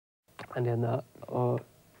En og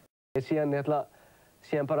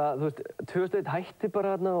síðan bara, þú veist, 2001 hætti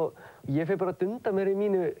bara þarna og ég fer bara að dunda mér í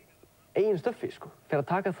mínu eigin stöffi, sko. Fer að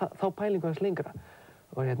taka þá pælingu aðeins lengra.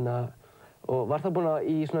 Og var það búinn að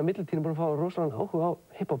í svona millitíðinni búinn að fá rosalega áhuga á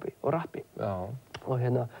hiphopi og rappi. Já. Og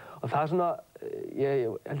það er svona, ég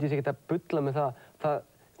held ég sé ekkert að bulla með það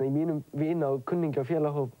svona í mínum vina og kunningja og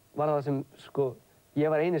félagahóp var það sem, sko, ég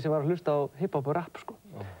var eini sem var að hlusta á hiphop og rapp, sko.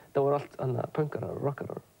 Það voru allt punkarar og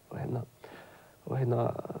rockarar og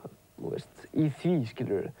þú veist, í því,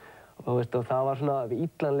 skilurðu. Og það var svona, við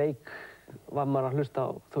illan leik var maður að hlusta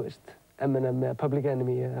á, þú veist, Eminem eða Public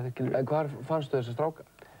Enemy eða, skilurðu. En hvar fannstu þessa stráka?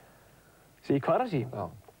 Í Quarashi? Já.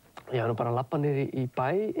 Ég var nú bara að labba niður í bæ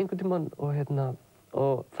einhvern tímann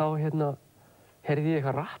og þá heyrði ég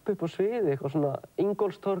eitthvað rapp upp á sviði, eitthvað svona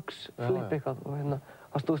Ingólfstorgs flip eitthvað og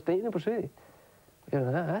það stóð Steini upp á sviði. Og ég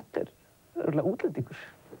þetta er örugglega útlendingur.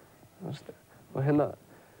 Og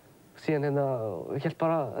síðan ég hélt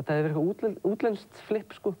bara að þetta hefði verið eitthvað útlenskt flip,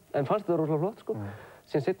 sko, en fannst þetta rosalega flott, sko.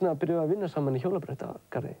 Síðan seinna byrjuðum við að vinna saman í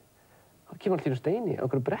hjólabrettagarði. Það kemur alltaf í Steini á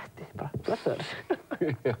einhverju bretti, bara blessaður.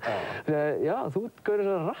 Já, þú ert gaurinn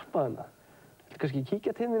sem er að rappa þarna. Viltu kannski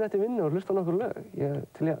kíkja til mín eftir vinnu og hlusta á nokkur lög? Ég er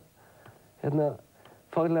til að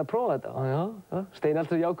fá til að prófa þetta. Já, Steini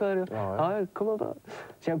alltaf jákvæður. Já, koma bara.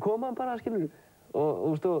 Síðan kom hann bara, skilur við.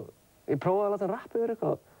 Og ég prófaði að láta hann rappa yfir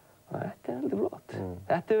eitthvað. Þetta er heldur flott.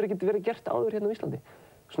 Þetta hefur ekkert verið gert áður hérna á Íslandi.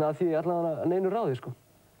 Svona að því allavega að neinu ráði, sko.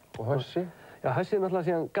 Og Hössi? Já, Hössi er náttúrulega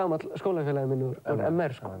síðan gamall skólafélagi minn úr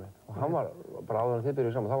MR, sko. Og hann var bara áður en þið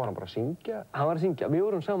byrjuðu saman, þá var hann bara að syngja? Hann var að syngja. Við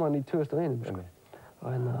vorum saman í 2001, sko.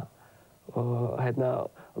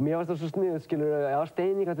 Og mér varst það svo sniðugt, skilur, já,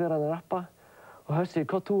 Steini gæti verið að rappa og Hössi,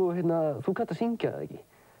 hvað þú kannt að syngja það ekki?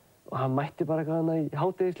 Og hann mætti bara eitthvað í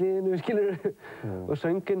hádegisliðinu, skilur, og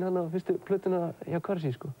sönginn hann á fyrstu plötuna hjá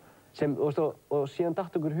Quarashi, sko. Og síðan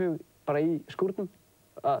datt okkur hug bara í skúrnum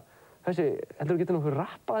að Hössi, heldur þú getur nokkuð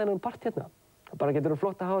rappað þennan part hérna? Bara getur þú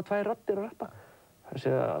flott að hafa tvær raddir að rappa? Hössi,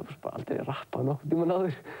 bara aldrei rappað nokkuð tímann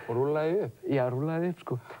áður. Og rúllaði upp? Já, rúllaði upp,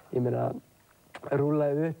 sko. Ég meina,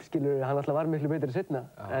 rúllaði upp, skilur, hann alltaf var miklu betri seinna,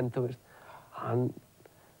 en þú veist, hann...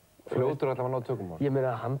 Fljótur alltaf að ná tökum á þessu? Ég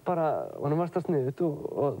meina, hann bara, hann varst að sniðut og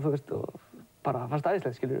þú veist, og bara fannst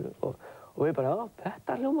æðislegt, skilur, og við bara, já,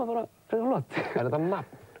 þetta hljóma bara frekar flott. Er þetta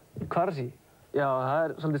nafn? Quarashi? Já, það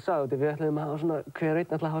er svolítið saga, við ætlaðum að hafa svona, hver einn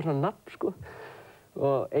ætlaði að hafa svona nafn, sko.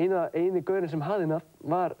 Og eini gaurinn sem hafði nafn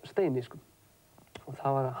var Steini, sko. Og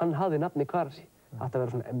það var að hann hafði nafni Quarashi. Það átti að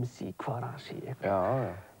vera svona MC Quarashi, eitthvað. Já.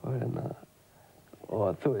 Og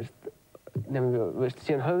þú veist,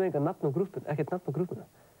 síðan höfðu engan nafn á grúppuna, ekkert nafn á grúppuna.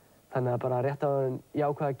 Þannig að bara rétt á hann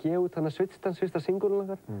jákvæði að gefa út þannig að Svitstans fyrsta singulinn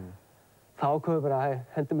okkar. Þá ákváðum við bara,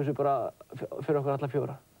 hendum þessu bara fyrir okkur alla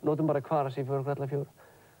fjóra. Nótum bara Quarashi fyrir okkur alla fjóra.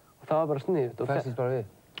 Og það var bara sniðugt. Festist bara við?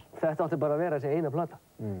 Þetta átti bara að vera þessi eina plata.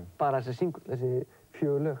 Bara þessi singull, þessi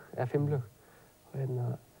 4 lög, eða 5 lög. Og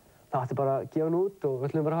það átti bara að gefa hann út og við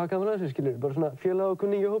ætlum bara að hafa gaman að þessu, skilur. Bara svona félag og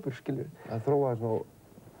kunningja hópur, skilur. Það þróaðist nú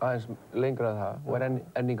aðeins lengra en það og er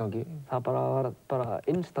enn í gangi. Það var bara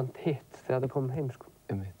instant hit þegar þetta kom heim, sko.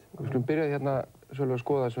 Einmitt. Við skulum byrja hérna, Sölvi, að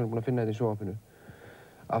skoða það sem við erum búin að finna hérna í sjónvarpinu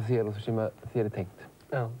af þér og sem þér er tengt.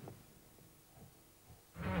 Já.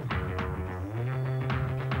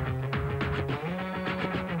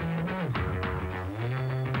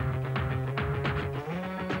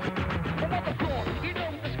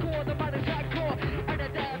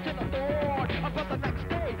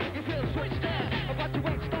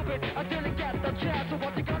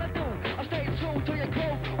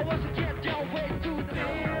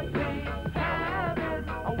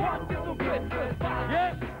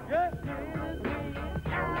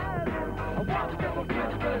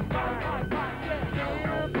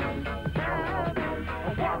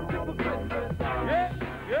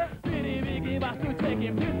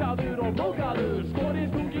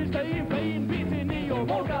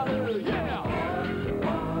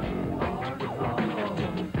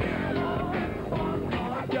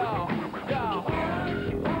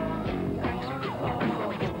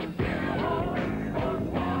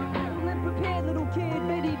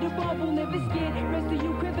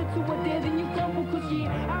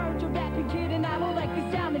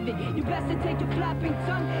 You best to take your flapping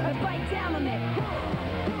tongue and bite down on it.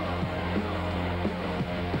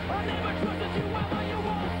 I never trusted you ever, you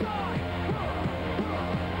won't start.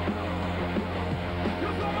 You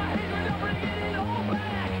throw my hatred, I'm bringing it all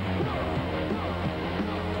back.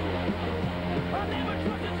 I never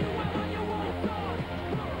trusted you ever, you won't start.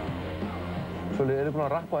 Sölvi, eru búin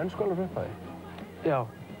að rappa á ensku alveg frá upphafi? Já.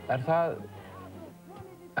 Er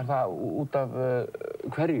það út af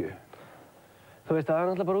hverju? Þú veist, það er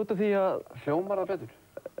náttúrulega bara út af því að... Hljómar það betur?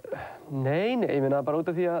 Nei, ég meina bara út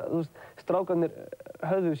af því að, þú veist, strákarnir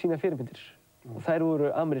höfðu sína fyrirmyndir og þær voru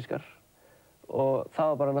amerískar og það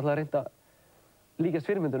var bara náttúrulega reynt að líkast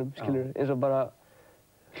fyrirmyndunum, skilur, eins og bara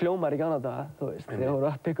hljómar í gamla daga, þú veist, þegar voru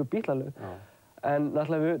að byggja upp Beatlalög. En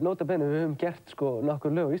náttúrulega við, nota bene, við höfum gert sko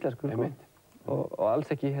nokkur lög á íslensku, sko, og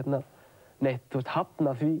alls ekki, neitt, þú veist,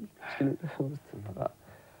 hafna því, skilur, þú veist, bara.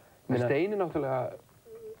 En Steini náttúrulega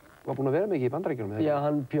var búinn að vera mikið í Bandaríkjunum, eða ekki? Já,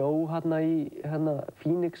 hann bjó í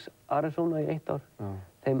Phoenix, Arizona í 1 ár,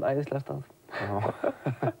 þeim æðislega stað.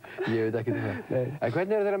 Ég veit ekki það. Nei. En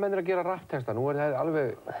hvernig eru þeirra mennir að gera rapptexta? Nú það alveg,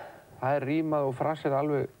 það rímað og frasið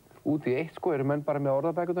alveg út í eitt, sko. Eru menn bara með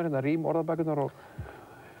orðabækurnar, hérna, rím orðabækurnar og...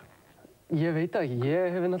 Ég veit það ekki, ég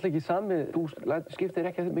hef náttúrulega ekki samið... Þú skiptir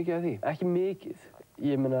ekki mikið af því? Ekki mikið.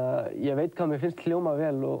 Ég meina, ég veit hvað mér finnst hljóma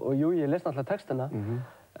vel og jú, ég les náttúrulega textana,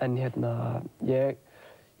 en ég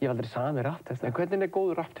hef aldrei samið rapptexta. En hvernig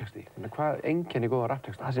góður rapptexti? Hvað einkennir góða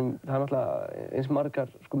rapptexta? Það er náttúrulega eins margar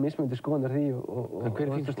mismunandi skoðanir því og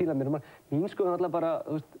þú stílar mér margar. Mín skoðun náttúrulega bara,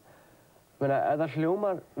 þú veist, ef það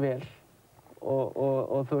hljómar vel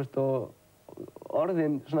og þú veist, og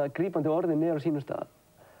orðin, svona grípandi orðin er á sínum stað,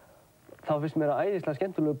 þá finnst mér að æðislega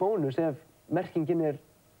skemmtilegu bónus ef merkingin er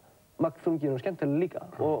magnþrungin og skemmtileg líka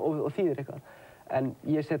og þýðir eitthvað. En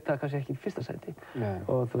ég set það kannski ekki í fyrsta sæti.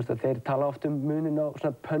 Og þú veist að þeir tala oft munin á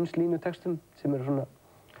svona punch-línutextum sem eru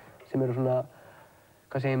svona,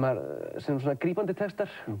 hvað segir maður, sem svona grípandi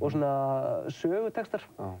textar og svona sögutextar.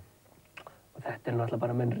 Og þetta náttúrulega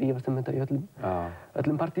bara menn rífast þetta í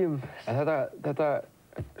öllum partíum. En þetta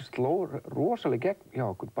sló rosalega gegn hjá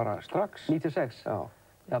okkur bara strax. 96?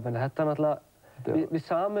 Já, menn þetta náttúrulega, við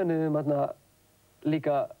sameinuðum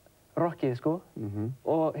líka rockið, sko,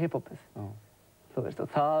 og hiphopið. Þú veist, og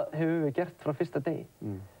það hefur við gert frá fyrsta degi.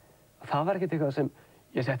 Og það var ekkert eitthvað sem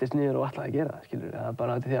ég settist niður og ætlaði að gera, skilur. Það var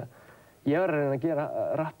bara því að ég var að reyna að gera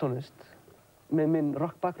rapptónlist með minn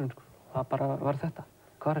rock-bakgrunn, sko. Það bara var þetta,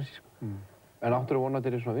 Quarashi, sko. En áttirðu von að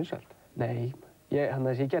þetta er svona vinsælt? Nei,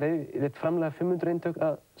 ég gerði framlega 500 eintök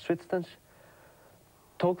að Switzdance.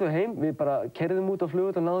 Tók þau heim, við bara keyrðum út á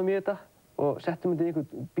flugvöll og náðum í þetta og settum þetta í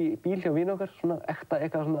einhvern bíl hjá vini okkar, svona ekta,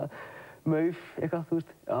 eitthvað svona mauf, eitthvað, þú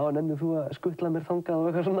veist, já, nennir þú að skuttla mér þangað og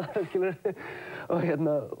eitthvað svona, skilur,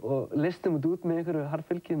 og listum þetta út með einhverju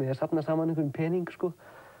harðfylgi, með að safna saman einhverjum pening, sko,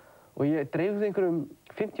 og ég dreifði einhverjum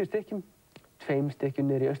 50 stykkjum, 2 stykkjum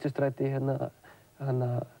niður í Austurstræti,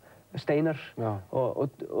 Steinar,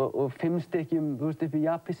 og 5 stykkjum, þú veist, upp í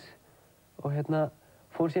Japis, og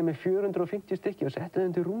fór sér með 450 stykki og setti þau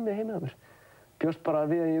undir rúmið heima á mér. Bjóst bara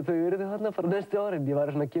við að þau yrðu þarna bara næstu árin, ég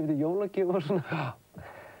væri svona að gefa þetta jólagjöf og svona.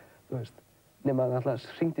 Þú veist, nema að alltaf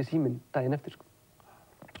hringdi síminn daginn eftir, sko.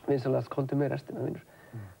 Vinsamlegast komdu með restina, vinur.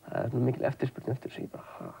 Það er svona mikil eftirspurn eftir þessu, ég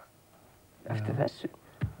bara, eftir þessu?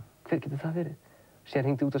 Hver getur það verið? Síðan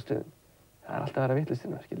hringdi út á stöðum. Það er alltaf að vera vitlaust,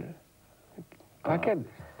 skilurðu. Hvað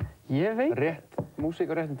gerðist? Ég veit. Rétt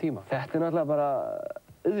músík á réttum tíma? Þetta er náttúrulega bara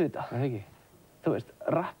auðvitað. Það ekki? Þú veist,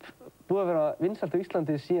 rapp búið að vera vinsælt á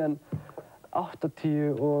Íslandi síðan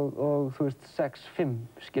 80 og þú veist, 6, 5,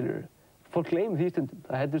 skilurðu. Fólk gleymir því stundum.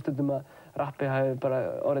 Það heldur stundum að rappi hafi bara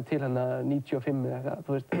orðið til 95 eða eitthvað,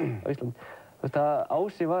 þú veist, á Íslandi. Þú veist, að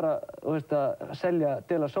Ási var að selja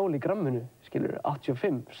De La Soul í gramminu, skilur,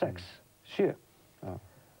 85, 6, 7.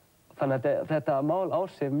 Þannig að þetta mál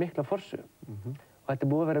Ási er mikla forsögu. Og þetta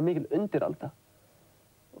er búið að vera mikil undiralda.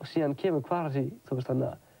 Og síðan kemur Quarashi, þú veist,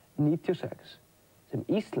 96, sem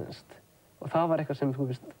íslenskt. Og það var eitthvað sem, þú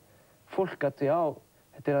veist, fólk gæti, já,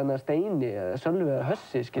 þetta er Steini, Sölvi eða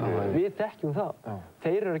Hössi, skilur, við þekkjum það.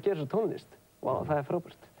 Þeir eru að gera svo tónlist. Vá, það er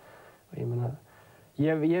frábært. Og ég meina,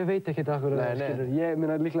 ég veit ekkert af hverju, skilur. Ég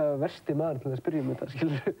meina líklega versti maður til að spyrja þetta,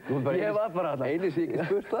 skilur. Ég var bara þarna. Einu sem ég ekki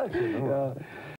spurt það, skilur.